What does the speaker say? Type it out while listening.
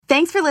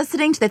Thanks for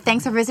listening to the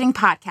Thanks for Visiting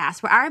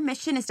podcast, where our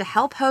mission is to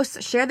help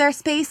hosts share their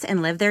space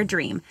and live their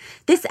dream.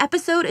 This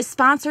episode is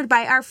sponsored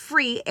by our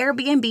free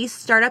Airbnb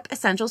Startup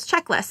Essentials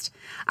Checklist.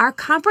 Our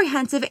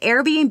comprehensive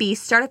Airbnb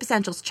Startup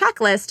Essentials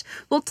Checklist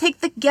will take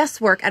the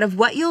guesswork out of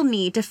what you'll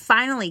need to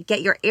finally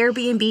get your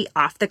Airbnb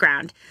off the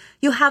ground.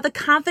 You'll have the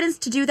confidence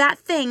to do that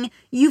thing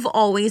you've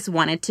always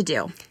wanted to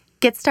do.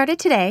 Get started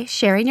today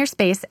sharing your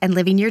space and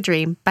living your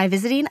dream by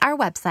visiting our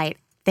website,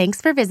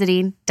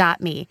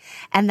 thanksforvisiting.me,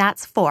 and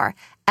that's for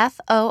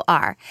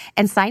FOR,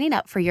 and signing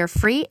up for your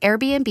free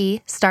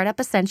Airbnb Startup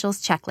Essentials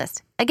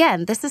Checklist.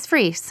 Again, this is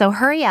free, so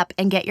hurry up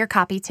and get your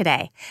copy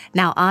today.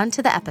 Now on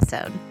to the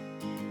episode.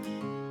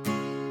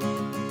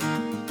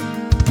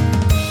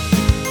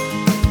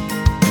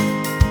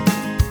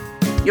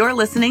 You're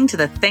listening to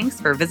the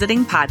Thanks for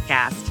Visiting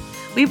podcast.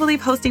 We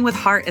believe hosting with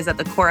heart is at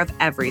the core of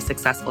every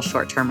successful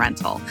short-term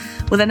rental.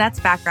 With Annette's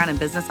background in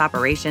business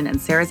operation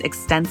and Sarah's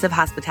extensive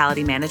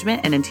hospitality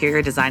management and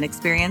interior design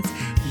experience,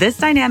 this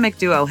dynamic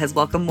duo has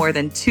welcomed more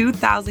than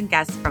 2,000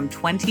 guests from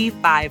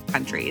 25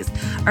 countries,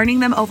 earning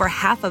them over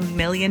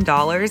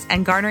 $500,000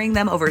 and garnering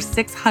them over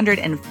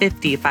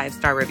 650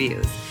 five-star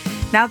reviews.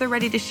 Now they're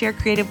ready to share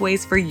creative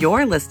ways for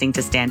your listing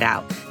to stand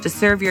out, to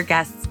serve your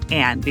guests,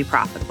 and be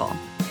profitable.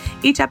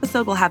 Each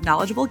episode will have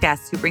knowledgeable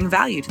guests who bring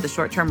value to the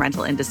short-term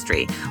rental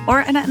industry, or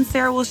Annette and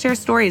Sarah will share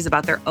stories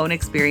about their own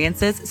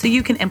experiences so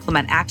you can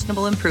implement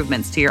actionable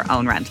improvements to your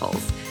own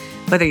rentals.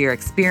 Whether you're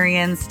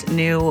experienced,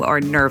 new,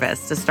 or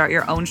nervous to start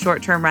your own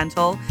short-term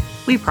rental,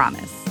 we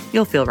promise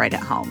you'll feel right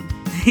at home.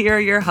 Here are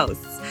your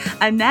hosts,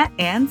 Annette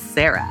and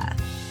Sarah.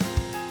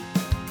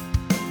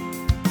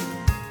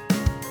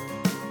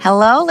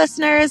 Hello,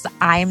 listeners.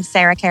 I'm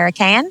Sarah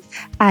Karakayan.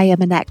 I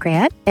am Annette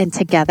Grant, and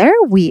together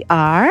we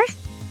are...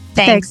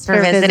 Thanks for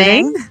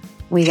visiting.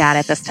 We got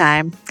it this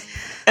time.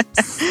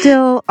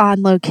 Still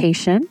on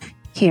location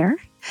here.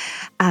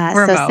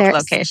 Remote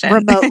location.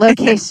 Remote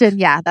location.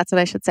 Yeah, that's what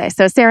I should say.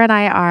 So Sarah and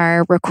I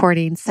are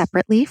recording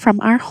separately from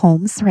our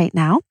homes right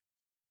now.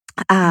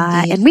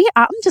 And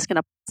I'm just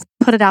going to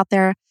put it out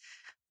there,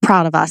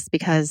 proud of us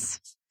because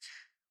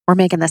we're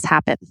making this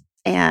happen.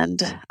 And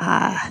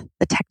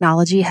the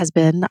technology has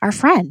been our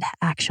friend,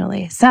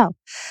 actually. So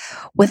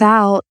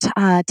without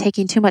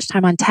taking too much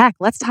time on tech,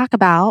 let's talk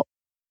about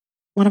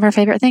one of our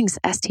favorite things,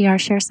 STR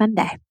Share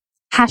Sunday.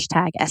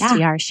 Hashtag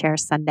STR Share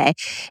Sunday.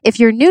 If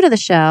you're new to the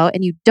show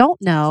and you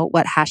don't know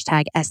what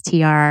hashtag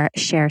STR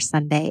Share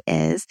Sunday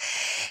is,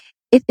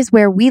 it is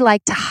where we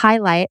like to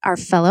highlight our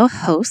fellow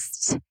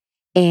hosts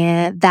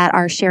and that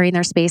are sharing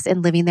their space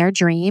and living their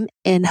dream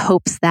in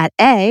hopes that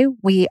A,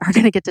 we are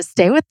going to get to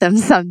stay with them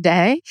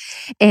someday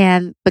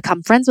and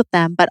become friends with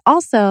them, but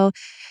also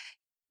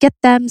get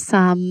them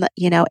some,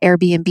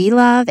 Airbnb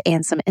love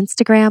and some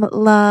Instagram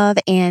love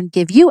and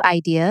give you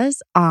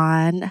ideas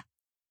on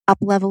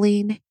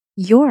up-leveling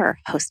your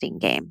hosting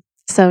game.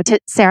 So,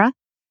 Sarah,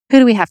 who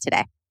do we have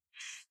today?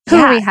 Who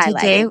are we highlighting?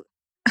 Today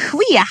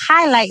we are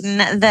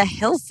highlighting the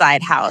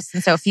Hillside House.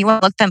 And so if you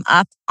want to look them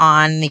up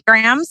on the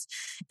grams,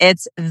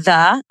 it's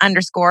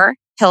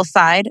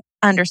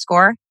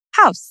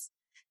 _Hillside_house.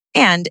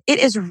 And it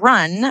is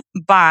run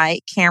by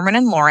Cameron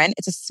and Lauren.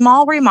 It's a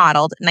small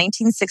remodeled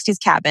 1960s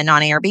cabin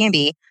on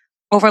Airbnb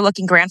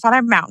overlooking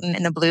Grandfather Mountain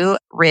in the Blue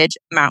Ridge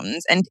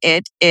Mountains. And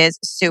it is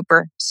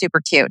super,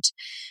 super cute.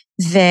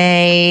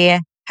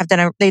 They'd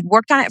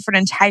worked on it for an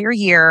entire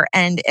year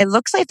and it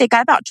looks like they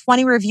got about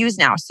 20 reviews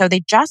now. So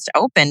they just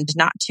opened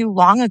not too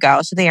long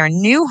ago. So they are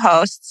new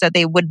hosts. So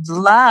they would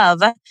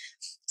love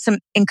some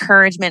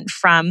encouragement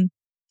from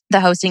the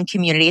hosting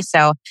community.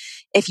 So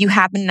if you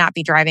happen to not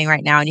be driving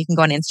right now and you can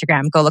go on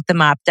Instagram, go look them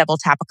up, double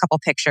tap a couple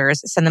pictures,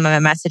 send them a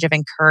message of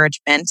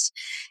encouragement.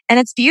 And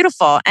it's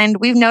beautiful. And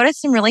we've noticed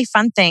some really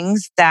fun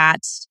things that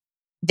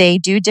they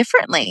do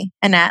differently.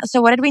 Annette,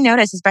 so what did we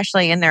notice,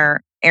 especially in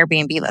their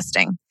Airbnb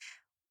listing?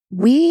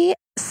 We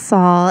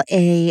saw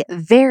a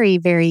very,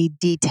 very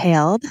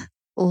detailed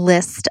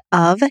list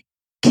of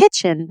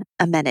kitchen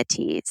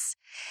amenities.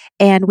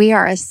 And we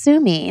are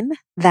assuming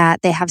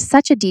that they have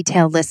such a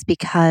detailed list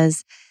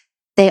because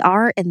they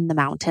are in the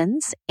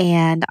mountains,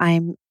 and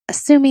I'm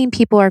assuming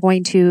people are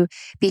going to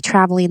be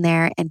traveling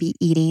there and be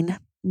eating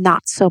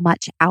not so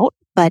much out,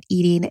 but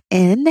eating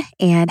in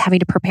and having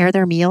to prepare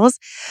their meals.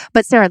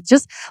 But Sarah,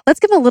 let's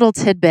give a little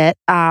tidbit.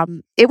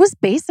 It was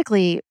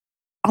basically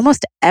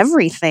almost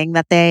everything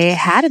that they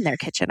had in their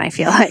kitchen, I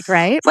feel like,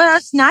 right? Well,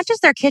 it's not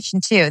just their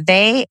kitchen too.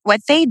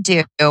 What they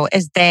do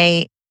is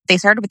they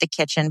started with the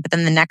kitchen, but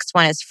then the next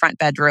one is front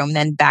bedroom,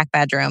 then back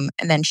bedroom,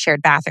 and then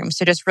shared bathroom.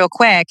 So just real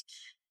quick,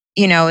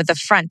 the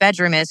front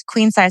bedroom is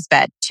queen size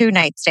bed, 2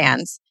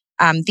 nightstands.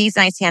 These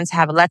nightstands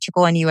have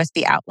electrical and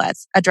USB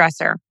outlets, a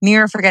dresser,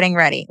 mirror for getting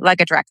ready,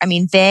 luggage rack. I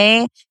mean,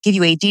 they give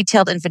you a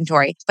detailed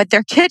inventory, but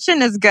their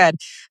kitchen is good.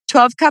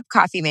 12-cup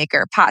coffee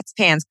maker, pots,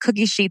 pans,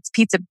 cookie sheets,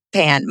 pizza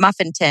pan,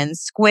 muffin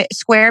tins,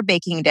 square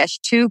baking dish,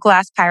 2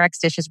 glass Pyrex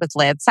dishes with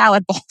lids,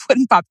 salad bowl,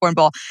 wooden popcorn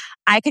bowl.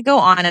 I could go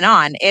on and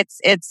on.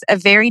 It's a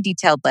very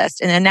detailed list.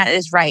 And Annette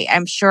is right.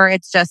 I'm sure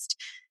it's just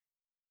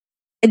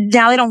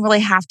now they don't really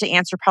have to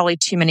answer probably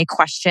too many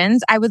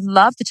questions. I would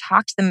love to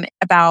talk to them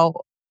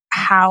about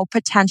how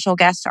potential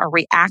guests are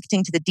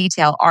reacting to the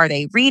detail. Are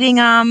they reading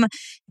them?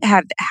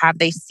 Have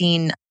they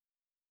seen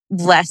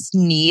less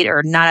need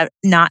or not?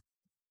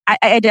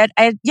 I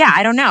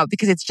don't know,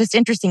 because it's just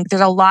interesting.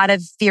 There's a lot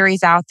of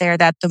theories out there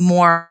that the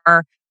more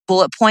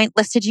bullet point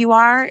listed you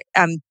are,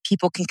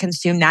 people can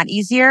consume that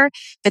easier,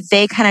 but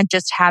they kind of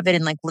just have it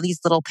in like these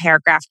little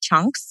paragraph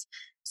chunks.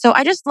 So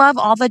I just love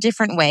all the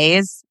different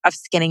ways of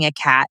skinning a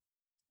cat.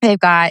 They've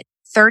got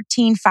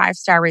 13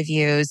 5-star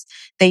reviews.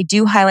 They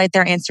do highlight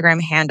their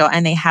Instagram handle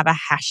and they have a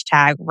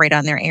hashtag right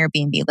on their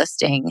Airbnb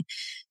listing.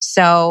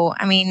 So,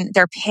 I mean,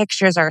 their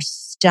pictures are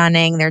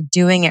stunning. They're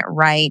doing it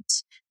right.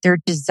 Their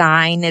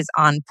design is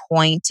on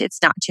point.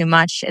 It's not too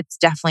much. It's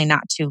definitely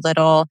not too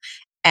little.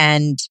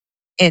 And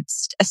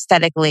it's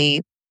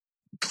aesthetically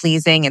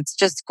pleasing. It's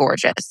just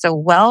gorgeous. So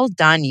well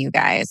done, you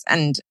guys.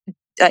 And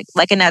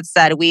like Annette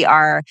said, we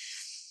are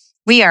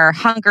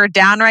hunkered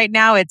down right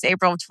now. It's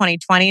April of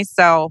 2020.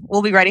 So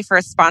we'll be ready for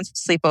a sponsored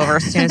sleepover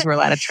as soon as we're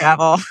allowed to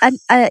travel.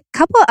 A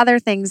couple of other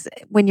things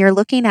when you're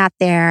looking at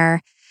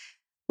their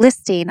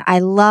listing. I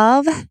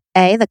love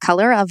the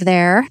color of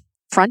their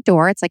front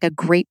door. It's like a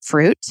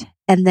grapefruit.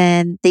 And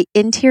then the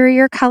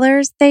interior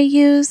colors they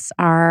use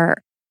are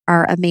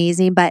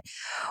amazing. But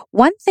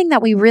one thing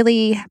that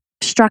really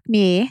struck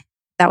me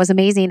that was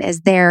amazing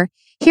is their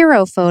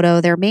hero photo,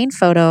 their main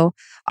photo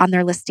on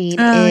their listing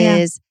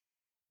is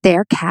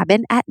their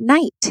cabin at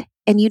night.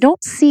 And you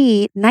don't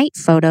see night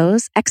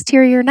photos,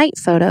 exterior night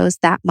photos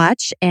that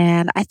much.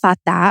 And I thought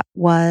that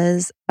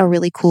was a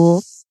really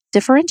cool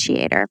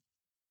differentiator.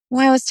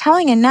 Well, I was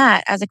telling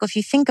Annette, I was like, well, if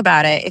you think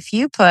about it,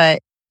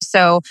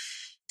 so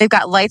they've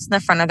got lights in the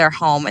front of their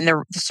home and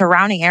the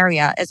surrounding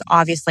area is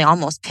obviously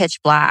almost pitch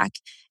black.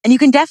 And you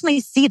can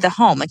definitely see the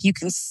home. Like you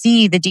can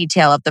see the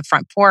detail of the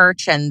front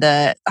porch and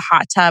the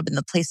hot tub and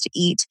the place to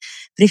eat.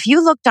 But if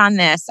you looked on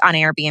this on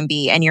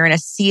Airbnb and you're in a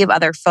sea of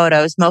other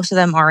photos, most of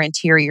them are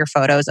interior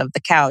photos of the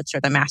couch or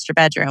the master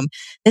bedroom.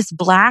 This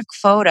black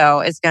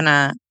photo is going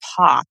to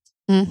pop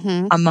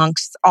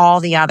amongst all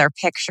the other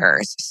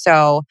pictures.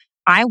 So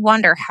I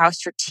wonder how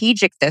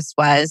strategic this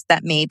was,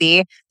 that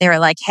maybe they were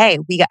like, hey,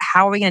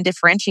 how are we going to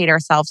differentiate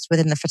ourselves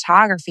within the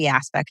photography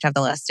aspect of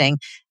the listing?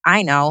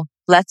 I know.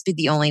 Let's be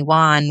the only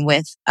one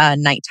with a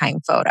nighttime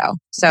photo.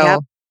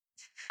 So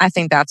I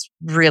think that's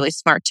really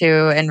smart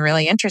too and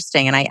really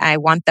interesting. And I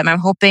want them. I'm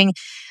hoping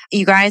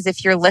you guys,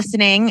 if you're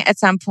listening at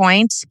some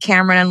point,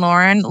 Cameron and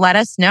Lauren, let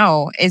us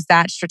know. Is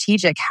that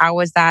strategic? How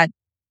is that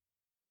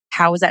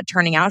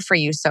turning out for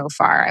you so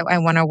far? I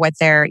wonder what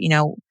their,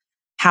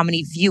 how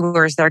many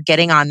viewers they're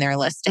getting on their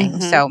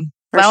listing. So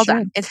well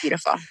done. It's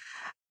beautiful.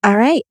 All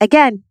right.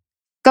 Again,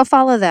 go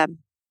follow them.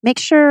 Make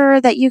sure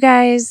that you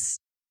guys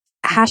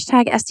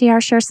hashtag STR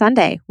Share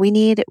Sunday. We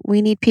need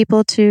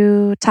people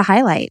to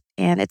highlight,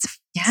 and it's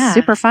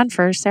super fun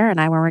for Sarah and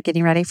I when we're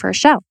getting ready for a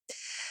show.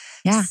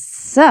 Yeah.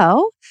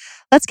 So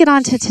let's get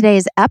on to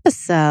today's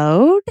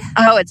episode.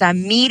 Oh, it's a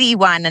meaty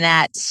one,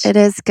 Annette. It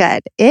is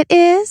good. It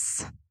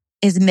is.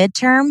 Is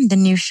midterm the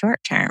new short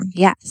term?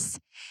 Yes.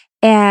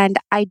 And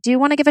I do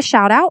want to give a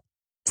shout out.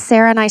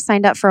 Sarah and I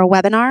signed up for a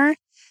webinar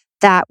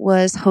that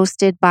was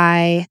hosted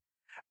by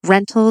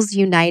Rentals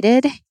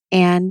United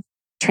and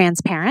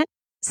Transparent.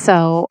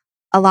 So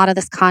a lot of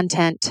this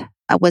content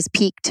was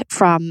peaked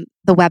from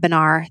the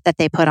webinar that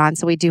they put on.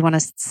 So we do want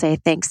to say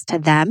thanks to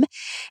them.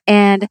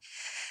 And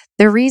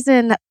the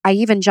reason I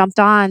even jumped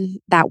on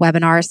that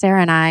webinar,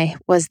 Sarah and I,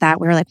 was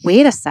that we were like,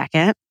 wait a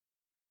second.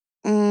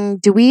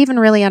 Do we even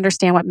really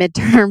understand what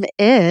midterm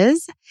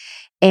is?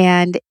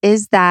 And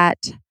is that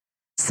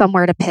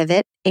somewhere to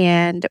pivot?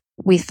 And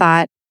we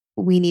thought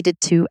we needed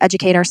to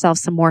educate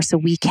ourselves some more so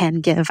we can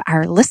give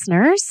our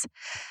listeners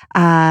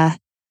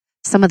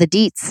some of the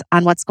deets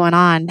on what's going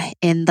on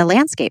in the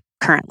landscape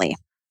currently.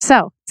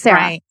 So,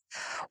 Sarah,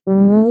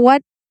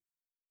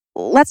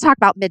 let's talk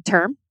about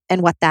midterm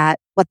and what that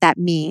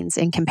means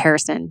in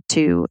comparison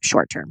to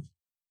short term.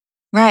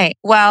 Right.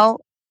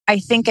 Well, I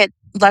think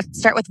let's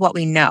start with what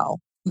we know.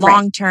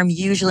 Long term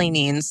usually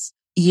means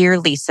year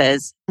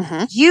leases,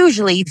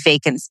 usually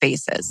vacant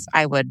spaces.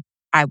 I would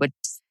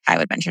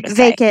venture to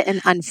say vacant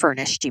and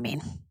unfurnished. You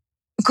mean?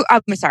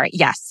 I'm sorry.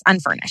 Yes,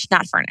 unfurnished,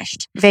 not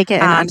furnished.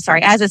 Vacant. And I'm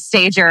sorry. As a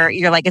stager,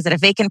 you're like, is it a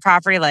vacant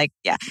property? Like,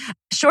 yeah,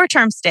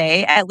 short-term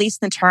stay. At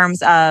least in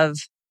terms of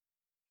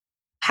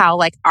how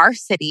like our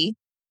city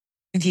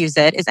views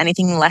it, is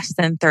anything less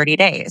than 30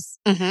 days.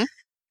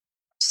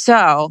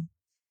 So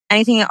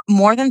anything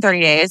more than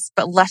 30 days,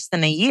 but less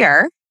than a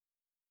year,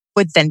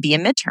 would then be a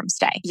midterm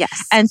stay.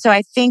 Yes. And so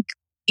I think,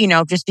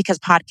 just because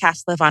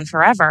podcasts live on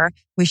forever,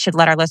 we should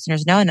let our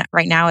listeners know that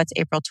right now it's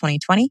April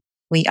 2020.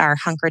 We are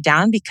hunkered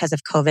down because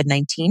of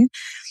COVID-19,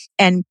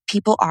 and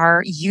people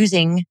are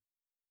using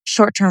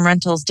short-term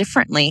rentals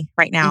differently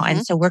right now.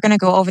 And so we're going to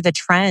go over the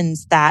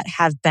trends that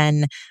have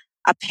been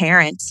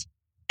apparent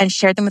and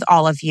share them with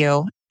all of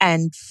you.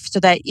 And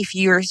so that if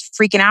you're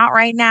freaking out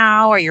right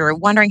now or you're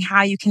wondering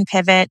how you can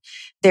pivot,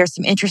 there's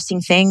some interesting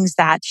things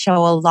that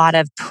show a lot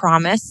of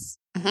promise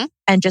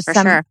and just For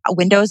some sure.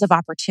 windows of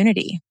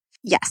opportunity.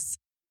 Yes.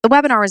 The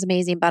webinar was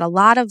amazing, but a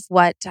lot of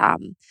what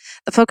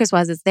the focus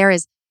was is there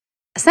is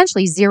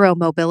essentially zero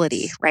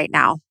mobility right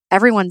now.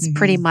 Everyone's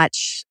pretty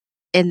much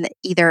in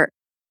either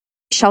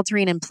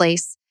sheltering in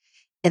place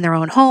in their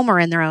own home or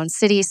in their own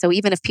city. So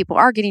even if people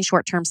are getting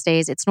short-term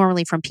stays, it's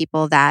normally from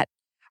people that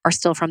are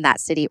still from that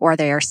city or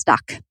they are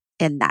stuck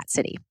in that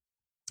city.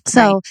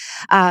 So,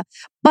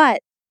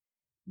 but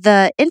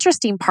the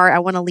interesting part I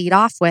want to lead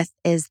off with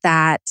is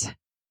that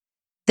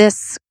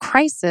this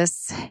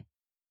crisis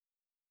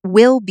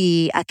will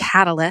be a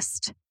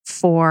catalyst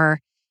for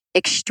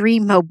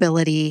extreme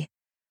mobility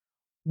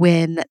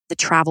when the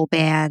travel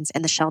bans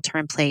and the shelter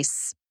in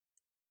place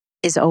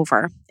is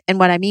over. And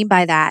what I mean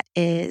by that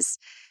is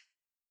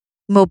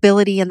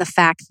mobility and the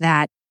fact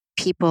that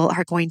people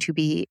are going to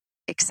be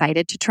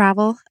excited to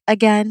travel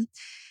again.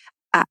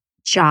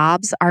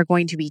 Jobs are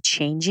going to be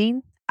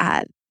changing.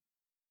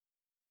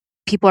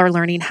 People are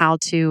learning how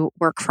to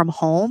work from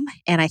home.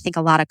 And I think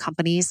a lot of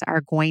companies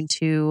are going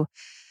to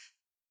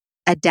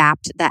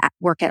adapt that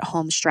work at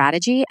home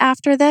strategy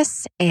after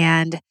this.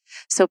 And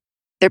so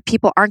their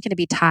people aren't going to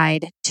be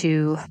tied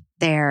to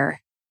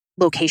their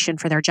location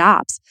for their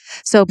jobs.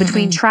 So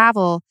between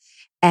travel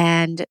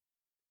and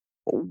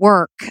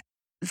work,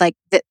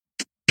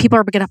 people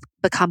are going to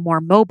become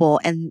more mobile.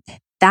 And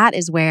that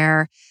is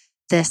where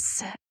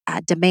this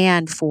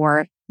demand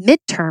for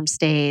midterm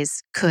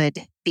stays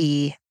could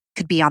be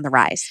on the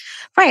rise.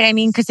 Right. I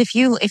mean, because if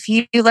you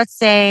let's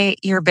say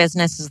your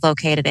business is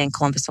located in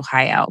Columbus,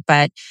 Ohio,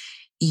 but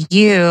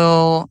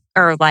you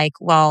are like,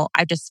 well,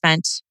 I just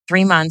spent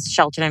 3 months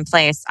sheltered in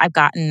place. I've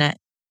gotten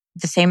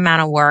the same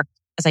amount of work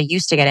as I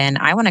used to get in.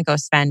 I want to go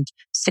spend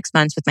 6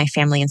 months with my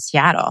family in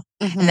Seattle.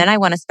 And then I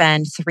want to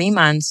spend 3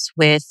 months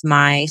with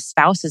my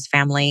spouse's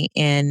family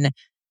in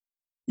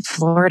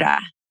Florida.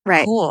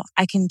 Right. Cool.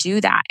 I can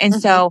do that. And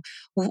so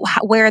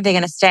where are they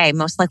going to stay?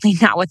 Most likely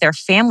not with their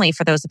family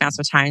for those amounts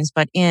of times,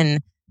 but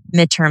in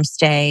midterm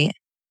stay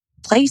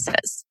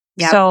places.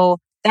 Yep. So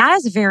that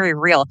is very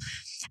real.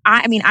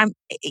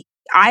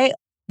 I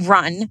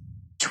run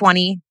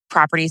 20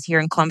 properties here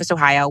in Columbus,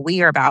 Ohio.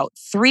 We are about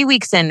 3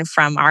 weeks in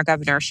from our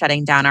governor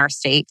shutting down our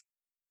state,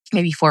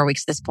 maybe 4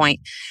 weeks at this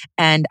point.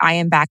 And I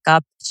am back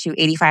up to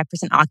 85%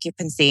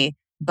 occupancy,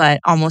 but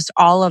almost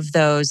all of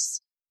those,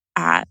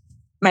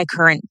 my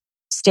current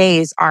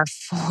stays are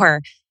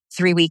for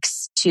 3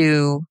 weeks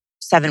to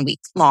 7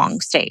 weeks long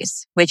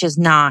stays, which is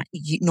not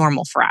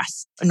normal for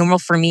us. Normal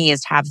for me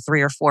is to have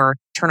 3 or 4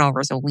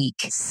 turnovers a week.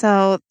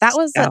 So that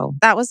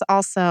was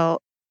also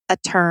a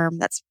term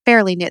that's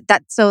fairly new.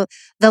 So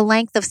the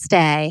length of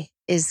stay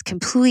is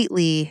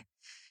completely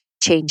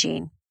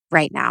changing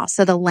right now.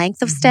 So the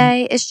length of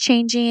stay is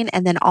changing,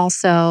 and then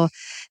also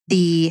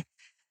the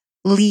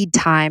lead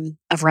time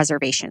of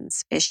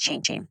reservations is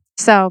changing.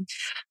 So,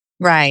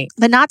 right.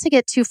 But not to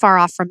get too far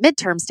off from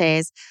midterm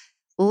stays,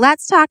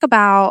 let's talk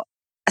about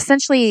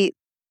essentially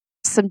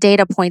some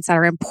data points that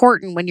are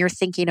important when you're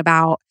thinking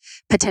about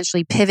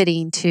potentially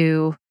pivoting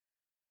to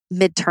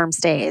midterm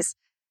stays.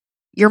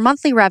 Your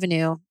monthly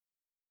revenue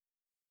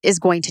is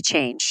going to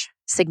change.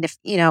 I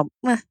don't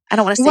want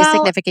to say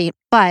significant,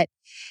 but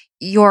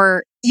you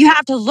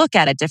have to look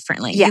at it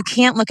differently. Yeah. You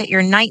can't look at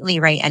your nightly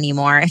rate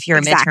anymore if you're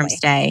a midterm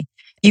stay.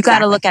 You Exactly. got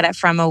to look at it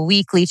from a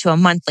weekly to a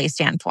monthly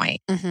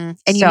standpoint. And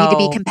you need to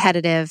be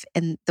competitive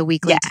in the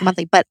weekly to the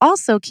monthly. But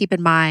also keep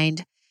in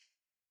mind,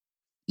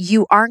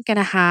 you aren't going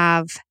to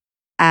have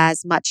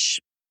as much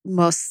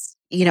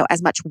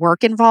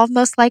work involved,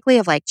 most likely,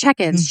 of like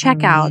check-ins,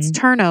 checkouts,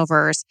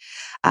 turnovers,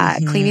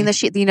 cleaning the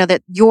sheet,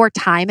 that your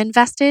time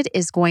invested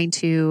is going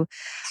to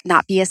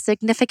not be as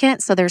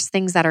significant. So there's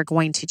things that are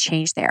going to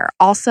change there.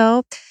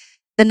 Also,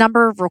 the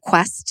number of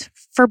requests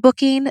for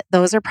booking,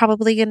 those are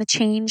probably going to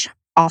change.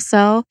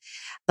 Also,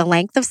 the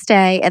length of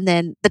stay, and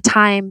then the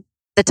time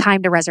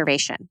to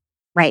reservation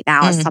right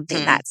now is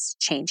something that's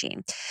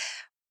changing.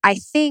 I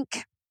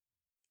think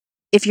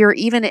if you're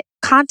even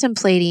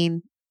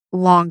contemplating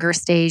longer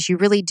stays, you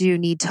really do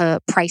need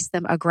to price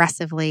them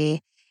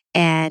aggressively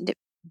and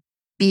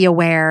be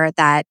aware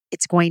that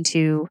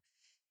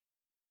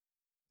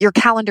your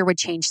calendar would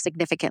change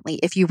significantly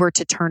if you were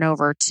to turn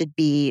over to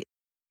be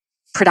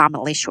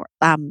predominantly short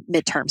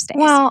midterm stays.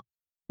 Well,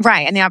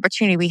 right. And the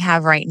opportunity we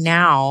have right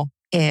now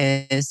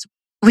is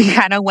we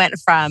kind of went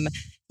from,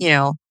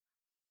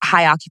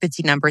 high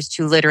occupancy numbers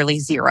to literally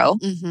zero.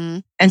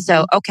 And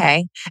so,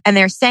 okay. And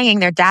they're saying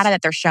their data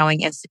that they're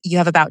showing is you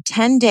have about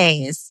 10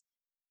 days.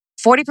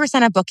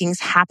 40% of bookings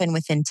happen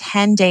within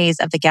 10 days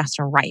of the guest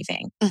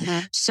arriving.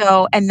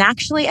 So, and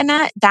actually,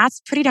 Annette,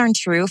 that's pretty darn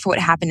true for what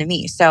happened to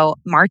me. So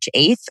March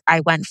 8th, I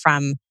went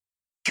from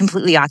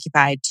completely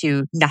occupied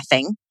to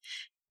nothing.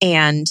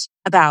 And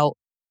about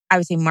I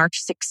would say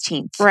March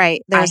 16th.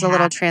 Right. There's a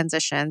little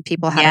transition.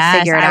 People had to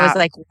figure it out. I was out.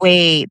 like,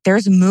 wait,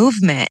 there's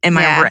movement in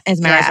my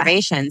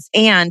reservations.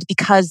 And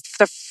because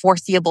the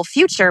foreseeable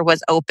future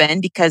was open,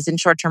 because in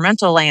short-term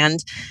rental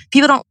land,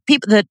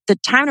 the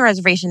time to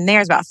reservation there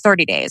is about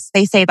 30 days.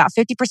 They say about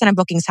 50% of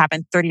bookings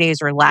happen 30 days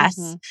or less.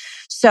 Mm-hmm.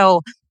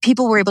 So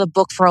people were able to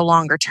book for a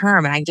longer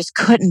term, and I just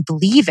couldn't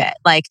believe it.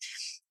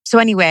 So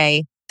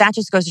anyway, that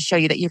just goes to show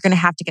you that you're going to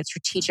have to get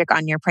strategic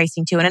on your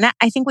pricing too. And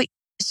I think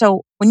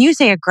so when you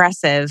say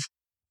aggressive,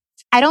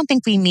 I don't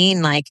think we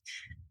mean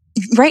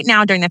right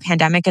now during the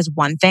pandemic is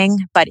one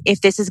thing, but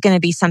if this is going to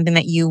be something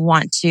that you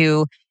want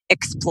to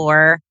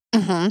explore,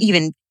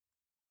 even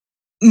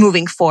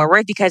moving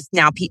forward, because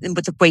now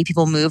with the way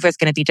people move is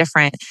going to be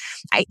different,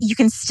 you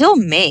can still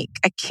make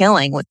a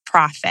killing with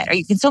profit, or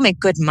you can still make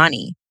good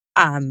money.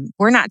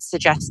 We're not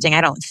suggesting,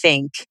 I don't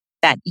think,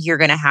 that you're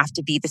going to have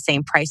to be the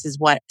same price as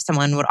what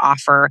someone would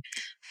offer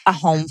a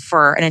home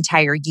for an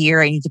entire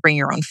year and you need to bring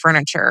your own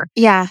furniture.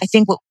 Yeah. I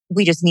think what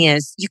we just mean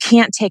is you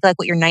can't take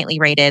what your nightly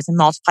rate is and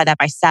multiply that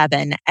by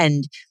 7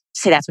 and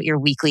say that's what your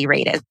weekly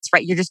rate is,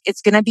 right?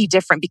 It's going to be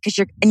different because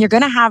you're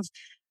going to have,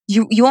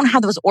 you won't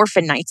have those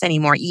orphan nights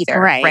anymore either,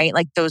 right?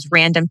 Like those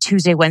random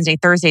Tuesday, Wednesday,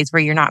 Thursdays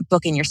where you're not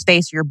booking your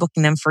space or you're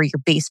booking them for your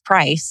base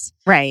price.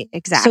 Right,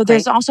 exactly. So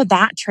there's also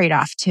that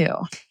trade-off too.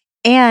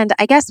 And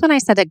I guess when I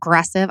said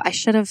aggressive, I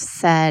should have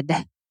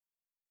said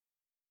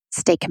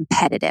stay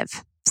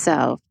competitive.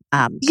 So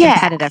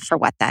competitive for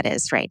what that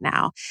is right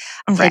now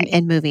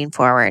and moving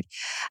forward.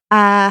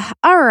 All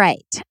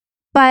right.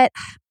 But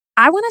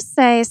I want to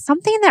say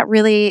something that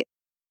really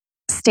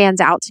stands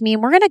out to me,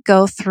 and we're going to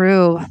go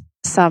through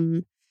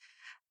some,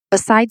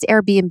 besides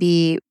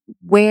Airbnb,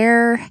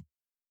 where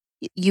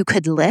you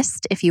could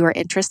list if you are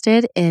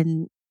interested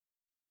in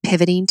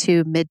pivoting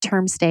to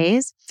midterm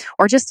stays,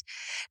 or just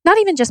not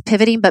even just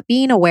pivoting, but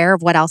being aware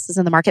of what else is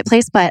in the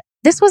marketplace. But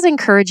this was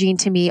encouraging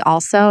to me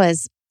also,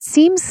 as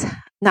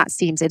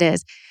it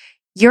is.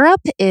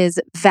 Europe is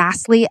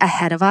vastly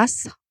ahead of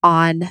us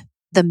on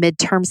the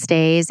midterm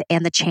stays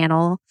and the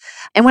channel.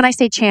 And when I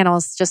say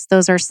channels, just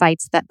those are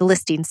sites, that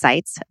listing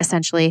sites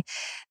essentially,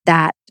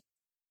 that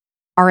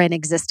are in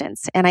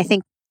existence. And I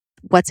think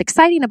what's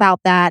exciting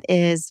about that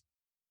is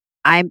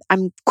I'm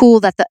cool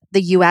that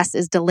the US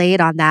is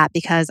delayed on that,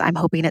 because I'm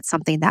hoping it's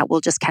something that will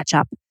just catch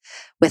up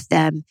with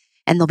them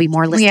and there'll be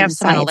more listing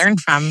sites. We have something to learn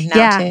from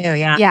now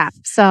too. Yeah.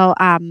 So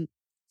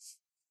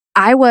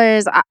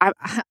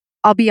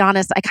I'll be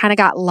honest, I kind of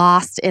got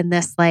lost in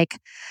this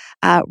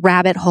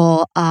rabbit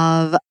hole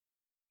of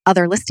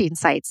other listing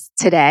sites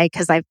today,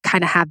 because I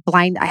kind of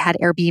I had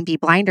Airbnb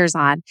blinders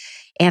on.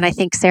 And I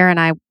think Sarah and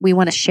I, we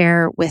want to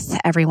share with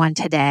everyone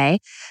today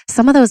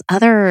some of those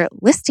other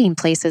listing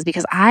places,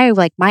 because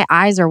my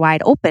eyes are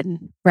wide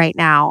open right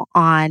now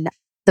on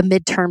the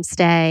midterm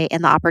stay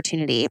and the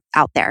opportunity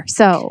out there.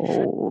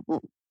 So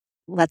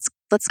let's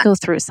go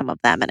through some of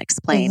them and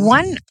explain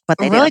what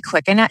they do. Really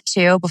quick in that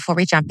too, before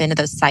we jump into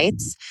those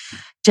sites,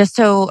 just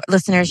so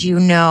listeners,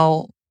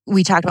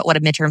 we talked about what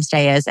a midterm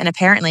stay is. And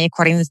apparently,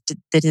 according to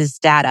this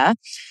data,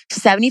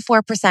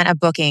 74% of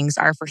bookings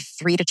are for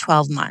 3 to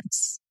 12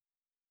 months.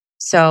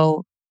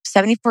 So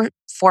 74%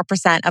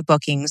 of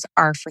bookings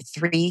are for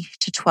 3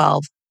 to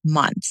 12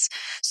 months.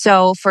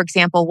 So for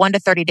example, 1 to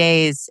 30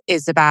 days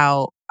is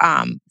about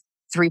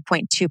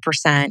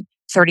 3.2%.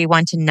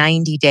 31 to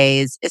 90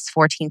 days is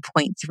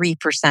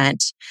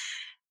 14.3%.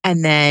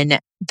 And then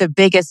the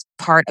biggest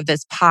part of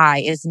this pie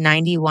is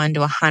 91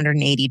 to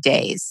 180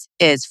 days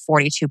is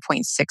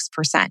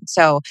 42.6%.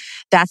 So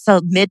that's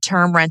the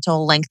midterm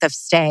rental length of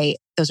stay.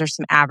 Those are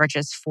some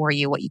averages for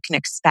you, what you can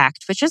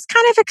expect, which is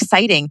kind of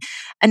exciting.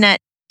 And that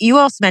you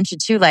also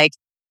mentioned too,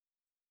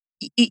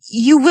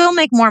 you will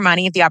make more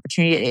money if the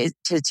opportunity is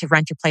to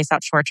rent your place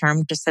out short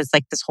term, just as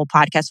this whole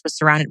podcast was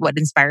surrounded, what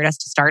inspired us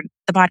to start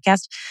the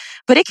podcast.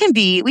 But it can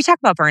be, we talk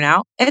about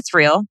burnout, it's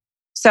real.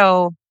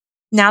 So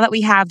now that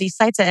we have these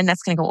sites, and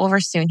that's going to go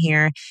over soon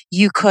here,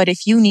 you could,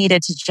 if you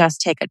needed to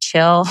just take a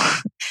chill,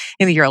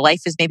 maybe your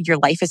life is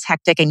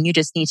hectic and you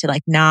just need to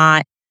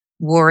not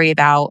worry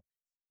about,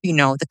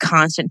 the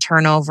constant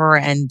turnover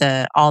and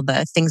all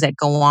the things that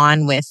go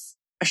on with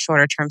a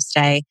shorter term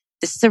stay.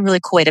 This is a really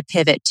cool way to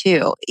pivot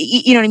too.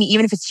 You know what I mean?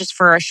 Even if it's just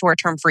for a short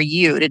term for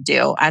you to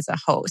do as a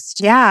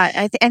host. Yeah.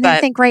 I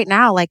think right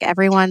now,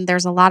 everyone,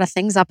 there's a lot of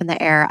things up in the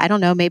air. I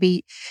don't know,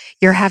 maybe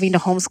you're having to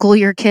homeschool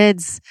your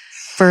kids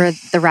for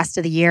the rest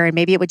of the year. And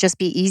maybe it would just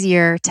be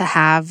easier to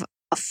have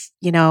a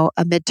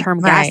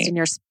midterm guest in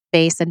your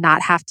space and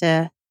not have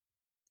to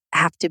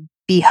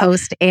be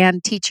host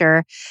and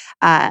teacher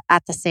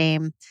at the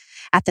same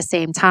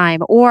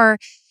time. Or,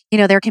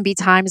 there can be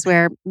times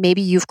where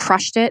maybe you've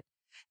crushed it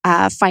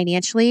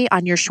financially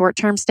on your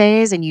short-term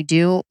stays and you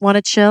do want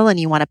to chill and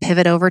you want to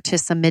pivot over to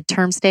some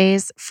midterm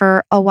stays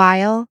for a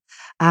while.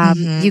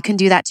 You can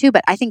do that too.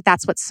 But I think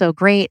that's what's so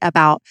great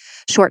about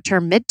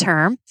short-term,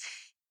 midterm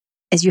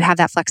is you have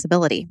that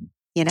flexibility,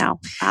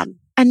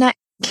 And that,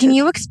 can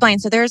you explain?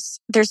 So there's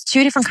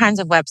 2 different kinds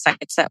of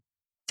websites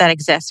that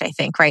exist, I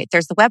think, right?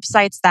 There's the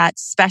websites that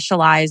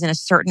specialize in a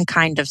certain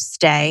kind of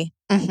stay.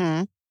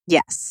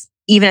 Yes.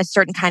 even a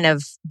certain kind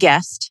of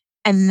guest.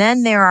 And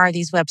then there are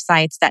these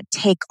websites that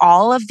take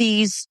all of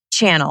these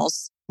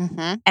channels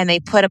and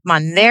they put them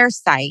on their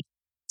site.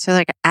 So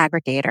like an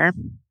aggregator.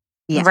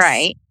 Yes.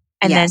 Right.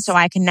 And then so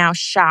I can now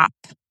shop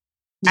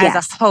as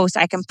a host.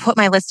 I can put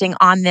my listing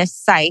on this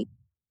site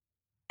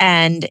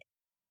and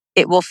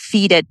it will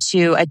feed it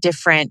to a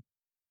different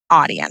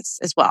audience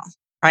as well.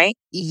 Right?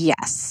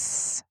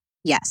 Yes.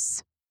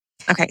 Yes.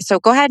 Okay. So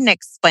go ahead and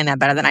explain that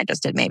better than I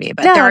just did maybe.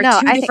 But No, there are no,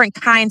 two different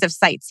kinds of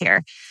sites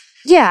here.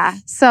 Yeah.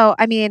 So,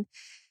 I mean,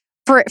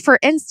 for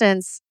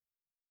instance,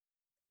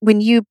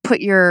 when you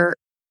put your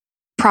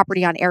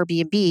property on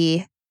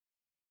Airbnb,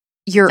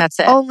 you're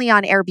only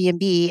on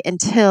Airbnb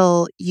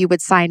until you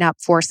would sign up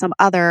for some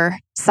other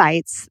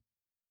sites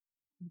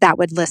that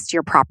would list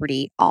your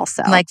property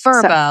also. Like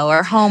Vrbo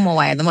or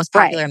HomeAway, the most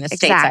popular in the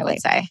States, I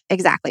would say.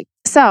 Exactly.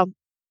 So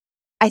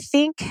I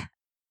think,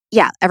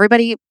 not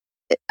everybody,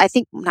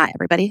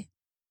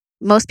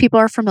 most people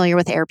are familiar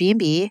with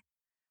Airbnb,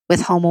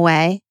 with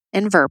HomeAway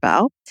and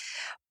Vrbo.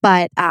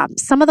 But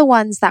some of the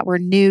ones that were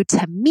new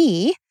to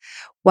me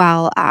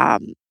while I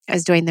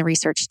was doing the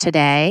research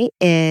today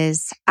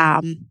is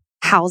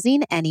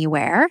Housing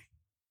Anywhere,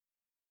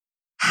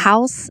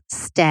 House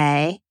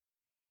Stay,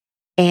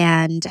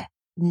 and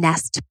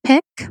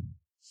NestPick.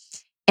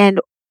 And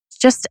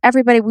just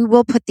everybody, we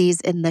will put these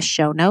in the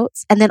show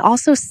notes. And then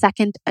also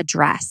Second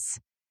Address.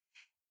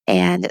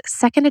 And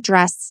Second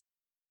Address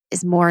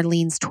is more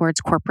leans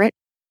towards corporate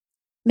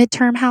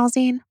midterm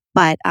housing,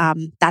 but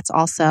that's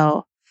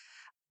also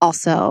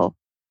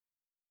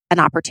an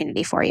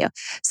opportunity for you.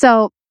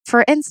 So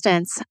for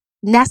instance,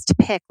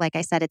 NestPick, like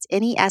I said, it's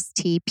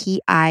NestPick.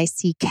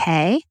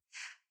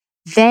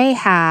 They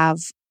have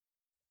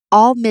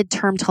all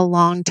midterm to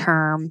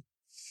long-term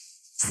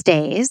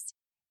stays.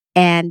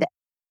 And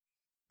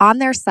on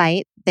their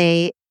site,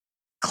 they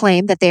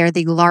claim that they are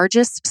the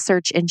largest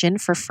search engine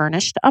for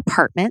furnished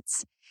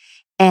apartments.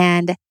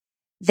 And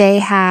they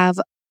have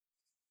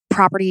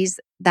properties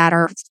that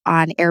are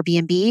on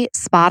Airbnb,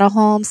 Spot a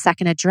Home,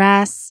 Second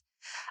Address,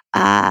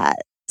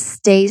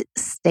 Stay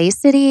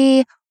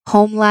City,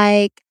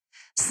 HomeLike,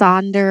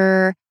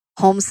 Sonder,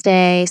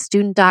 Homestay,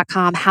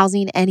 Student.com,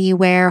 Housing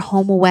Anywhere,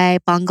 HomeAway,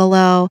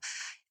 Bungalow.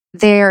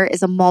 There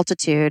is a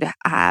multitude.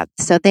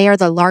 So they are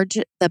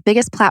the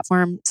biggest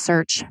platform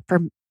search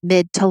for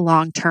mid to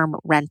long-term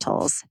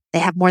rentals. They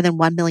have more than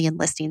 1 million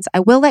listings. I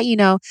will let you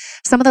know,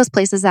 some of those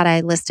places that I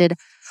listed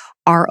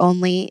are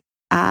only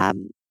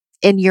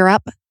in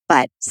Europe,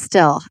 but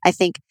still, I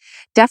think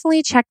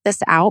definitely check this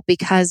out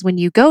because when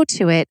you go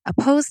to it,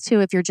 opposed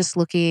to if you're just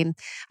looking,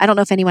 I don't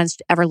know if anyone's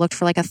ever looked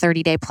for like a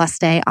 30-day plus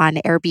stay on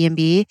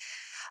Airbnb.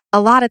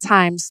 A lot of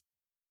times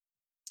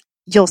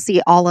you'll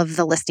see all of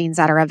the listings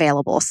that are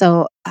available.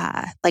 So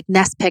like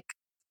NestPick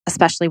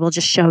especially will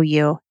just show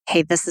you,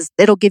 hey,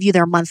 it'll give you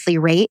their monthly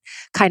rate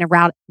kind of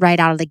right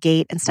out of the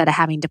gate instead of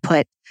having to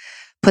put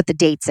the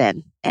dates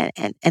in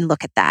and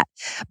look at that.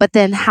 But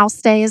then House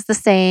Stay is the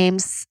same.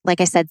 Like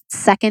I said,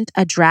 Second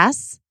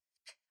Address,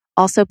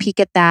 also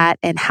peek at that,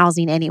 and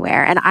Housing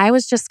Anywhere. And I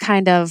was just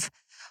kind of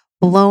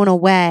blown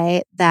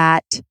away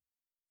that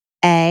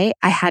I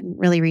hadn't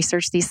really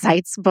researched these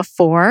sites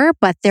before,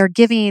 but they're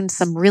giving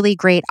some really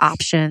great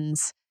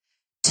options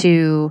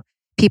to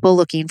people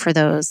looking for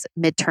those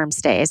midterm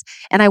stays.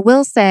 And I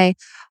will say,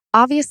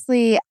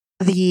 obviously,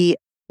 the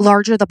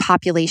larger the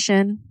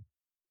population,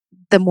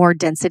 the more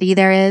density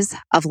there is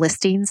of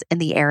listings in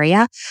the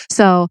area.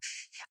 So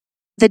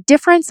the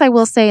difference I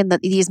will say in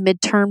these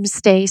midterm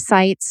stay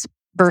sites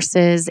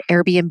versus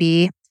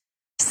Airbnb,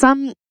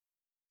 some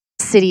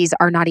cities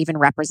are not even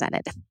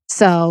represented.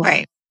 So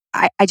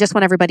I just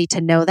want everybody to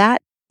know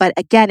that. But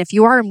again, if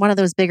you are in one of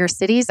those bigger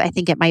cities, I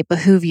think it might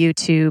behoove you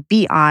to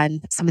be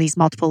on some of these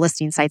multiple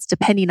listing sites,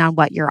 depending on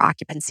what your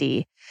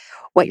occupancy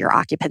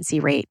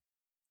rate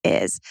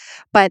is.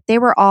 But they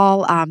were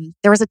all,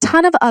 there was a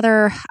ton of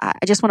other,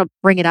 I just want to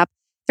bring it up.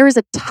 There was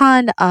a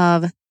ton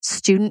of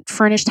student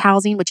furnished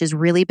housing, which is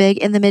really big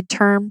in the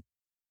midterm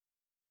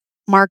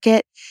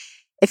market.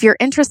 If you're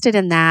interested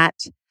in that,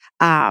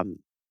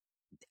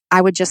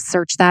 I would just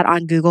search that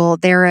on Google.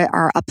 There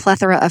are a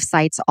plethora of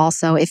sites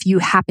also. If you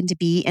happen to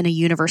be in a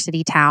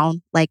university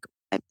town, like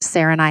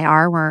Sarah and I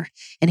are, we're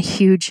in a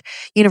huge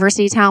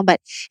university town. But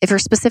if you're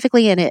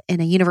specifically in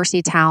a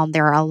university town,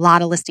 there are a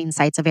lot of listing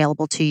sites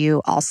available to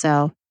you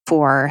also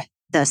for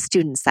the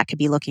students that could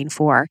be looking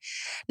for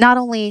not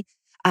only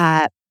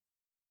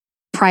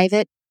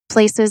private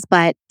places,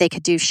 but they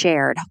could do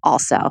shared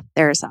also.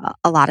 There's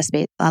a lot of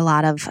space, a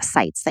lot of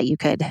sites that you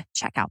could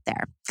check out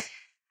there.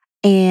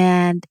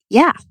 And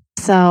yeah,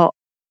 so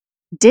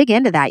dig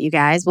into that, you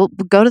guys. We'll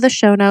go to the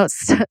show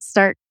notes,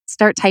 start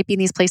typing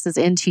these places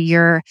into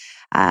your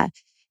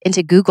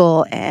into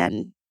Google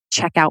and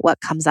check out what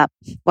comes up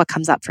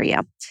for you.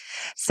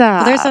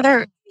 So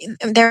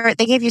there's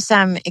they gave you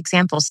some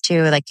examples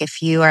too. Like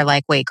if you are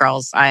like, wait,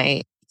 girls,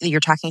 I you're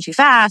talking too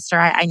fast, or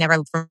I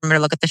never remember to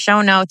look at the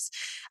show notes.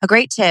 A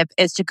great tip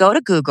is to go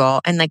to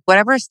Google and like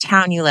whatever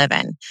town you live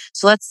in.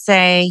 So let's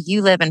say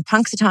you live in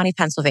Punxsutawney,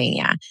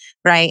 Pennsylvania,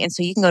 right? And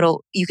so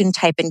you can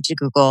type into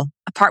Google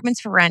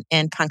apartments for rent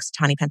in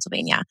Punxsutawney,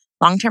 Pennsylvania,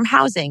 long-term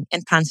housing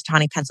in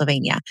Punxsutawney,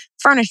 Pennsylvania,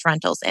 furnished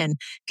rentals in,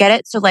 get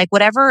it? So like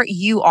whatever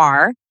you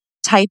are,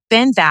 type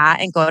in that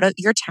and go to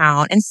your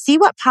town and see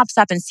what pops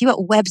up and see what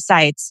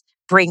websites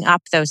bring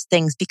up those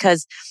things,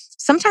 because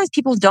sometimes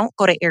people don't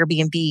go to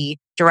Airbnb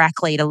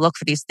directly to look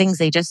for these things.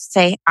 They just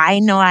say, I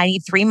know I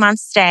need 3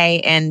 months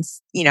stay in,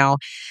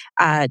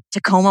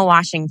 Tacoma,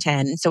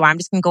 Washington. So I'm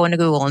just going to go into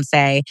Google and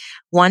say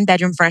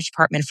 1-bedroom furnished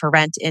apartment for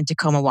rent in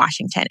Tacoma,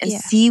 Washington, and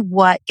see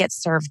what gets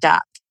served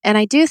up. And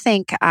I do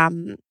think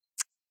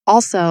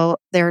also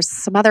there's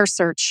some other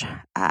search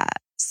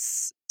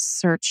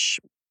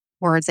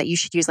words that you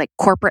should use, like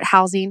corporate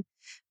housing,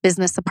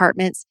 business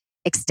apartments,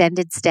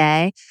 extended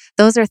stay.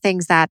 Those are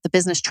things that the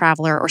business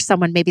traveler or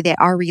someone, maybe they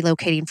are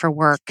relocating for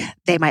work,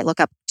 they might look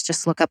up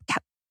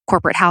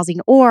corporate housing.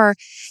 Or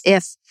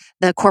if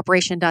the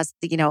corporation does,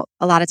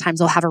 a lot of times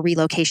they'll have a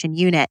relocation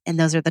unit, and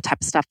those are the type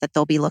of stuff that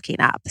they'll be looking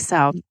up.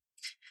 So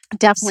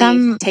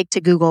definitely take to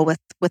Google with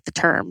the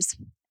terms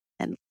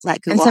and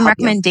let Google and some help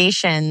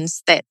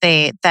recommendations that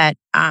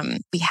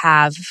we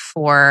have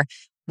for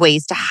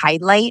ways to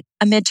highlight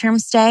a midterm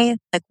stay.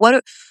 Like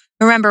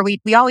remember, we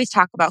always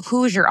talk about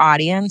who's your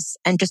audience.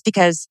 And just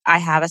because I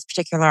have a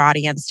particular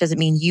audience doesn't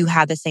mean you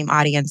have the same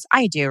audience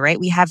I do, right?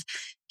 We have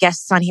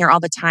guests on here all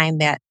the time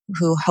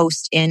who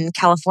host in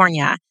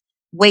California,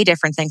 way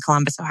different than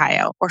Columbus,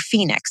 Ohio, or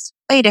Phoenix,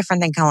 way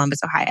different than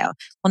Columbus, Ohio.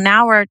 Well,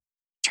 now we're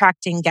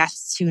attracting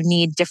guests who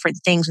need different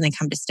things when they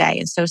come to stay.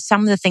 And so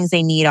some of the things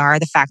they need are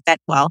the fact that,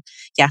 well,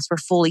 yes, we're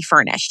fully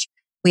furnished.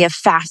 We have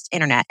fast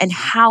internet. And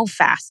how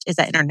fast is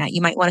that internet?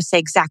 You might want to say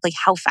exactly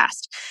how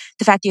fast.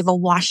 The fact you have a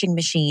washing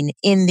machine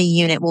in the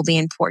unit will be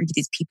important to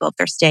these people if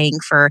they're staying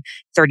for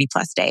 30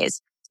 plus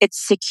days. It's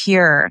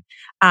secure.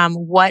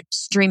 What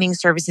streaming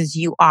services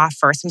you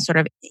offer, some sort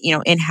of,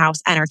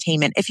 in-house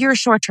entertainment. If you're a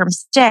short-term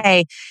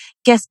stay,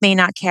 guests may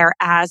not care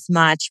as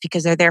much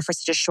because they're there for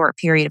such a short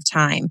period of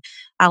time.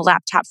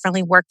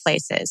 Laptop-friendly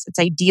workplaces. It's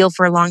ideal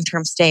for a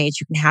long-term stage.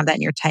 You can have that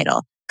in your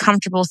title.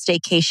 Comfortable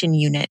staycation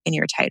unit in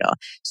your title.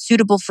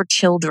 Suitable for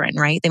children,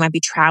 right? They might be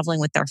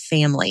traveling with their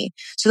family.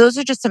 So those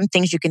are just some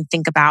things you can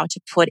think about to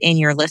put in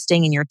your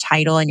listing, in your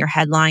title, and your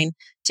headline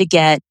to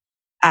get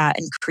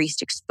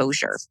increased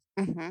exposure.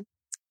 Mm-hmm.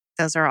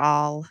 Those are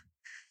all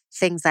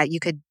things that you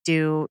could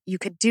do. You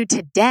could do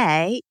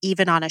today,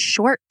 even on a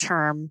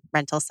short-term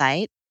rental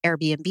site,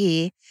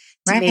 Airbnb,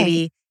 to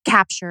maybe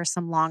capture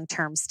some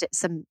long-term,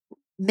 some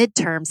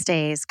midterm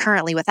stays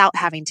currently without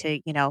having to,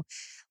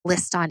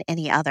 list on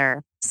any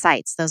other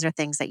sites. Those are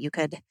things that you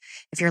could,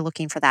 if you're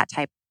looking for that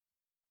type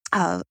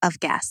of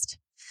guest.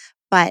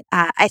 But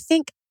I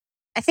think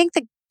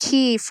the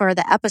key for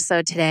the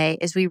episode today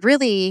is we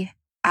really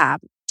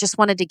just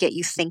wanted to get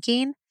you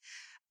thinking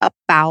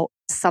about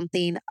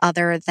something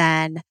other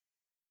than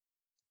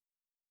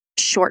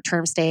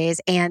short-term stays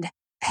and,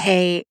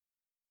 hey,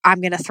 I'm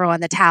going to throw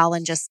in the towel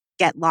and just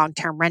get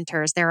long-term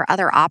renters. There are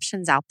other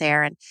options out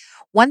there. And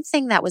one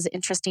thing that was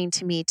interesting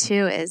to me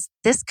too is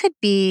this could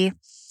be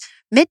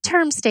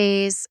midterm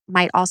stays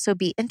might also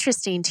be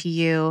interesting to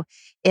you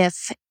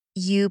if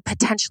you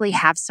potentially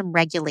have some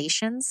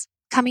regulations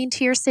coming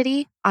to your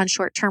city on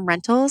short-term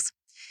rentals.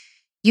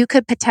 You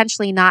could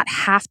potentially not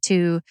have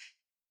to,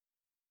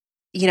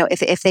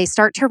 if they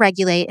start to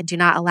regulate and do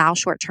not allow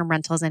short-term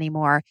rentals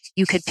anymore,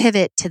 you could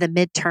pivot to the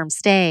midterm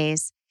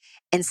stays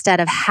instead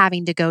of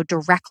having to go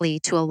directly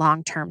to a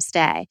long-term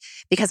stay.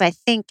 Because I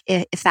think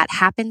if that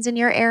happens in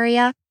your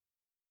area,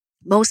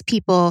 most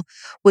people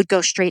would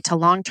go straight to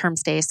long-term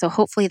stays. So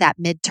hopefully that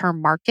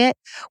midterm market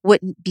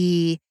wouldn't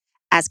be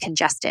as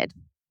congested.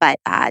 But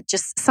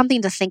just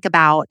something to think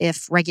about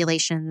if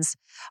regulations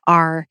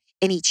are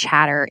any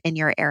chatter in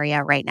your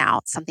area right now.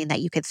 It's something that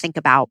you could think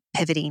about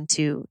pivoting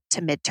to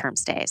midterm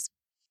stays.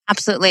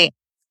 Absolutely.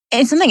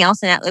 And something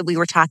else that we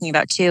were talking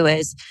about too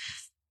is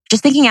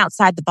just thinking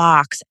outside the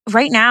box.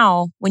 Right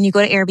now, when you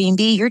go to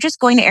Airbnb, you're just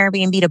going to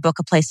Airbnb to book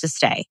a place to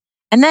stay.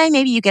 And then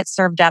maybe you get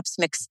served up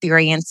some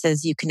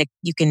experiences you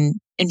can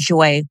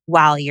enjoy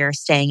while you're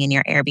staying in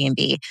your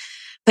Airbnb.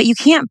 But you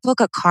can't book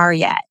a car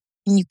yet.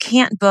 And you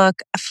can't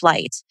book a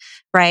flight,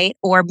 right?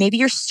 Or maybe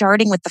you're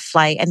starting with the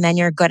flight and then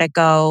you're going to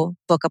go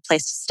book a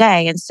place to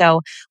stay. And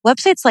so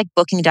websites like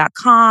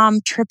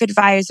Booking.com,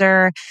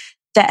 TripAdvisor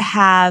that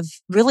have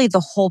really the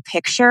whole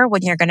picture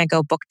when you're going to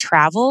go book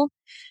travel,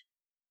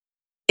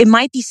 it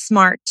might be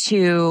smart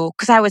to,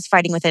 because I was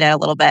fighting with it a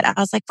little bit. I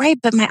was like, right,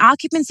 but my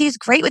occupancy is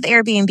great with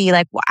Airbnb.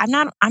 Like, I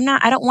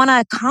don't want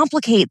to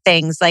complicate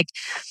things. Like,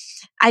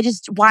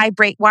 why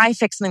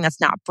fix something that's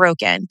not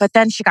broken? But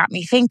then she got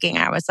me thinking.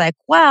 I was like,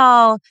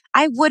 well,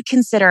 I would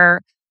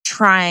consider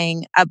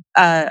trying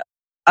a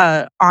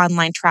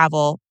online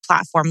travel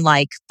platform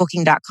like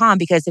Booking.com,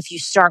 because if you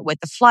start with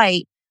the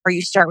flight or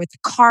you start with the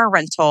car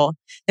rental,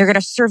 they're going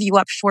to serve you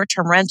up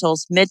short-term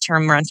rentals,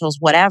 midterm rentals,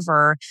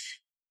 whatever,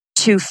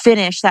 to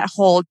finish that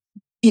whole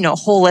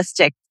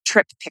holistic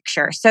trip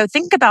picture. So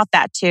think about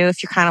that too.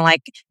 If you're kind of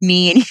like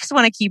me and you just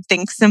want to keep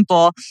things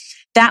simple,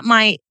 that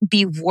might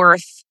be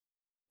worth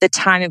the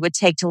time it would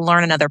take to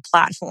learn another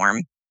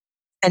platform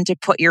and to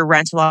put your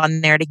rental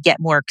on there to get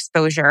more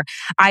exposure.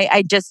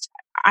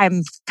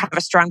 I'm kind of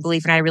a strong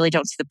believer, and I really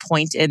don't see the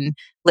point in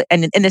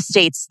the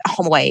States.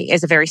 HomeAway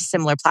is a very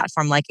similar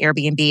platform like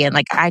Airbnb. And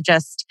like,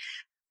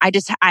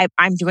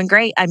 I'm doing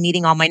great. I'm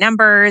meeting all my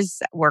numbers.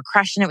 We're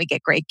crushing it. We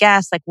get great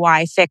guests. Like,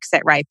 why fix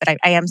it, right? But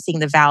I am seeing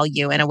the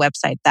value in a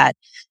website that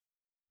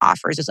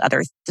offers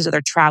those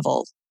other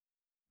travel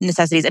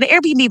necessities. And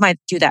Airbnb might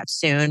do that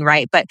soon,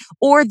 right?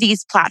 Or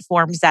these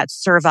platforms that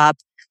serve up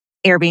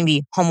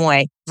Airbnb,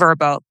 HomeAway,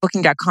 Vrbo,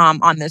 Booking.com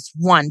on this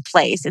one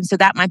place. And so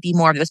that might be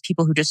more of those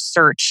people who just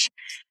search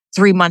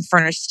 3-month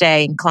furnished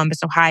stay in Columbus,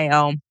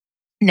 Ohio.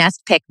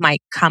 NestPick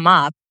might come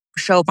up,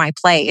 show my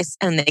place,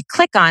 and they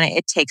click on it,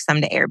 it takes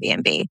them to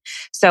Airbnb.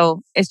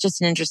 So it's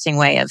just an interesting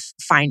way of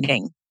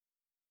finding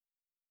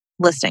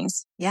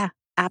listings. Yeah,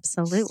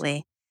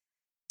 absolutely.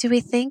 Do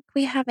we think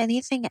we have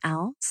anything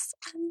else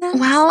on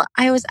this? Well,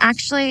 I was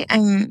actually,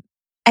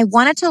 I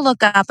wanted to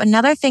look up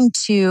another thing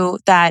too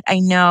that I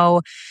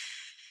know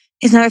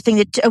is another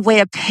thing, a way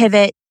to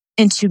pivot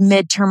into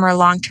midterm or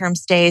long-term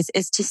stays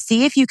is to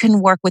see if you can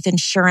work with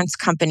insurance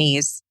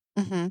companies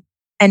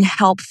and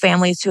help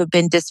families who have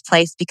been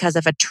displaced because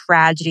of a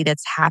tragedy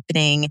that's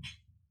happening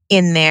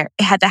it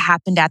had to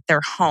happen at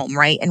their home,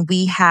 right? And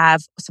we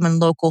have someone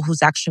local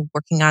who's actually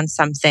working on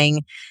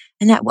something.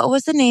 And what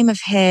was the name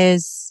of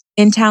his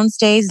in-town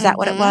stays? Is that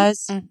what it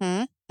was?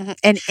 And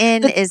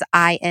N is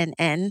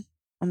INN.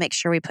 I'll make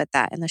sure we put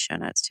that in the show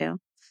notes too.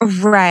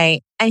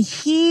 Right. And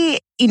he's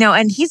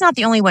not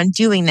the only one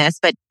doing this,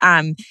 but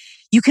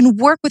you can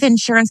work with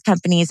insurance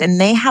companies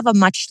and they have a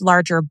much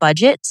larger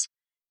budget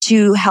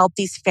to help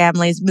these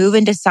families move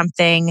into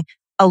something,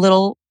 a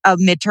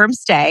midterm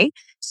stay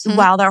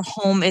while their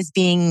home is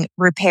being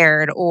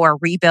repaired or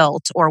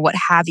rebuilt or what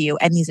have you.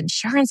 And these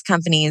insurance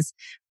companies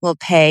will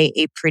pay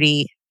a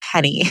pretty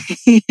penny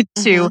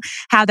to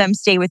have them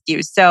stay with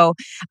you. So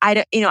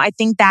I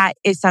think that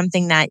is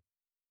something that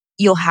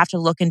you'll have to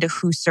look into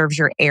who serves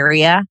your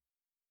area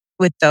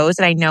with those.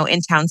 And I know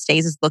In-Town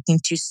Stays is looking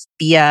to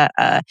be a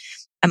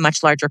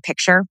much larger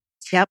picture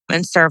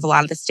and serve a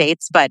lot of the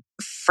states. But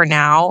for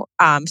now,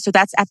 so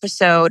that's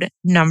episode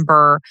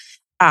number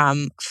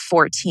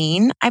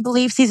 14, I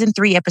believe, season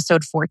 3,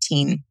 episode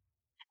 14.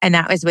 And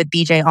that was with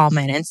BJ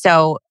Allman. And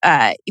so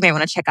you may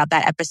want to check out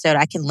that episode.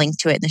 I can link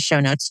to it in the show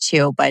notes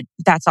too. But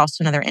that's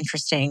also another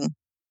interesting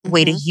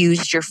way to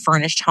use your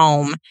furnished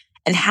home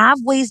and have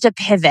ways to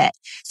pivot.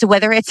 So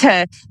whether it's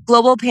a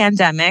global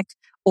pandemic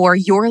or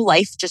your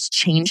life just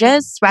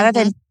changes, rather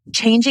than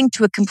changing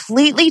to a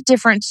completely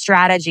different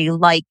strategy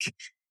like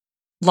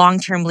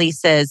long-term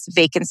leases,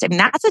 vacancy. I mean,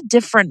 that's a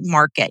different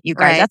market, you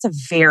guys. Right. That's a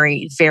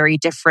very, very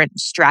different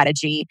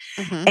strategy.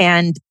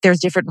 And there's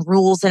different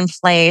rules in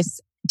place,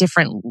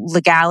 different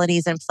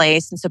legalities in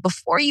place. And so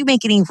before you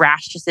make any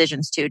rash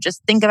decisions too,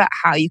 just think about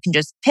how you can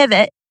just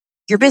pivot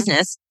your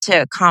business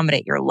to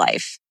accommodate your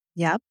life.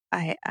 Yep,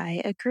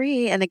 I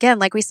agree. And again,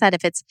 like we said,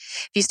 if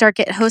you start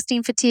getting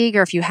hosting fatigue,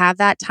 or if you have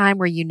that time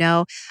where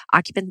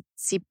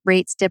occupancy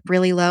rates dip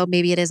really low,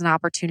 maybe it is an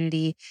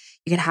opportunity.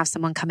 You can have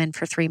someone come in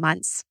for 3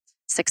 months,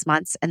 6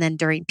 months, and then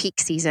during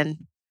peak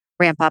season,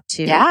 ramp up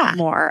to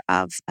more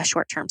of a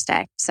short-term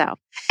stay. So,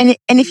 and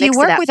if you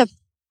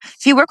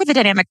work with a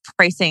dynamic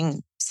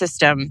pricing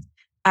system,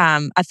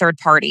 a third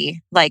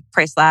party like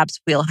Price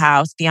Labs,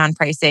 Wheelhouse, Beyond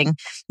Pricing,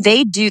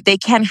 they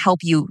can help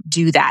you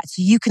do that.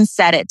 So you can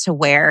set it to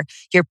where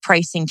your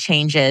pricing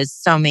changes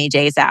so many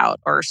days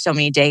out or so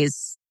many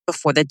days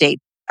before the date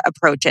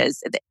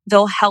approaches.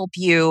 They'll help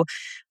you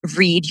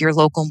read your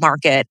local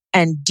market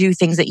and do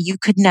things that you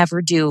could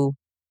never do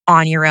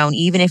on your own,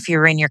 even if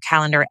you're in your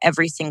calendar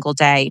every single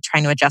day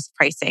trying to adjust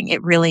pricing.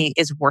 It really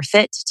is worth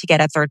it to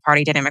get a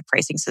third-party dynamic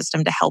pricing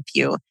system to help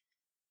you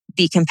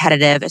be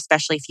competitive,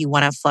 especially if you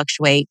want to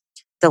fluctuate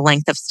the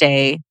length of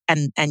stay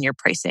and your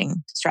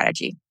pricing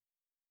strategy.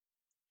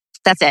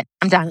 That's it.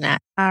 I'm done with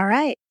that. All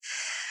right.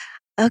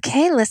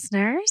 Okay,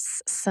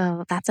 listeners.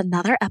 So that's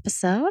another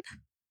episode.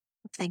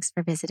 Thanks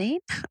for visiting.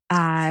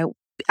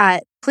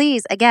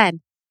 Please,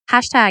 again,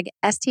 hashtag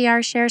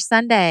STR Share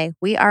Sunday.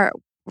 We're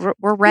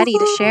ready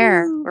to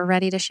share. We're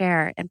ready to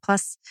share. And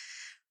plus,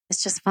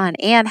 it's just fun.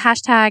 And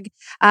hashtag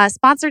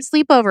sponsored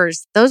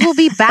sleepovers. Those will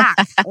be back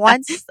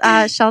once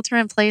shelter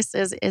in place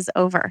is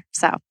over.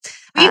 So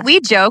we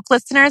joke,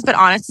 listeners, but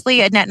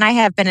honestly, Annette and I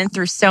have been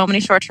through so many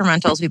short-term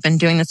rentals. We've been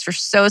doing this for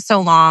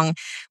so long.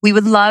 We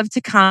would love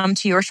to come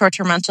to your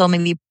short-term rental.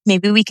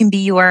 Maybe we can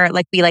be your,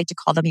 like we like to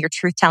call them, your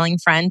truth-telling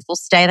friend. We'll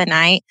stay the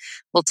night.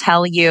 We'll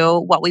tell you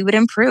what we would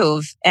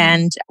improve.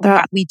 And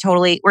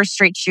we're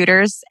straight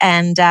shooters,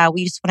 and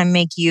we just want to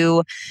make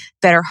you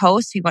better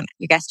hosts. We want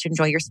you guys to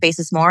enjoy your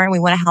spaces more, and we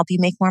want to help you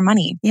make more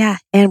money. Yeah,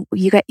 and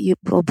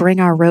we'll bring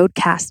our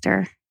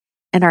Roadcaster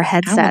and our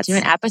headsets. We'll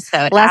do an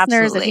episode. Listeners,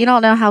 Absolutely. If you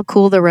don't know how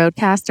cool the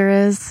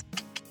Roadcaster is,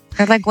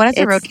 they're like, what is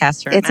a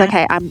Roadcaster? It's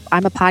okay. I'm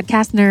a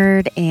podcast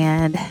nerd,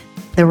 and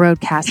the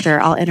Roadcaster.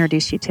 I'll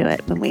introduce you to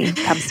it when we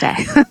come stay.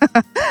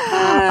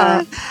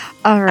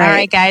 All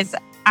right, guys.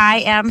 I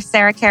am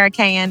Sarah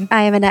Karakayan.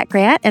 I am Annette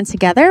Grant, and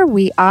together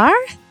we are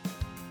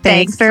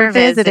Thanks for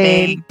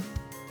Visiting.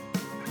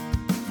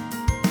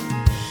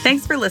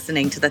 Thanks for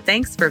listening to the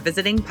Thanks for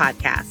Visiting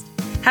podcast.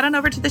 Head on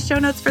over to the show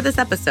notes for this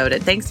episode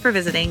at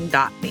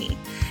thanksforvisiting.me.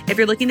 If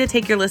you're looking to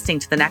take your listing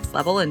to the next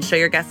level and show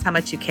your guests how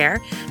much you care,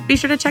 be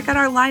sure to check out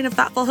our line of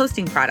thoughtful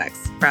hosting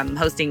products. From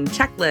hosting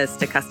checklists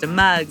to custom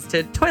mugs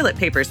to toilet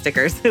paper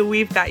stickers,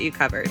 we've got you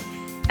covered.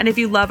 And if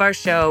you love our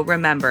show,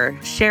 remember,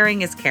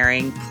 sharing is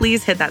caring.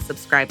 Please hit that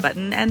subscribe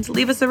button and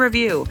leave us a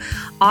review.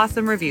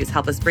 Awesome reviews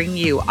help us bring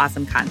you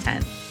awesome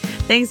content.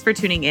 Thanks for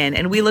tuning in,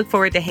 and we look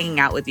forward to hanging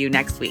out with you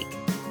next week.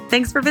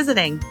 Thanks for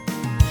visiting.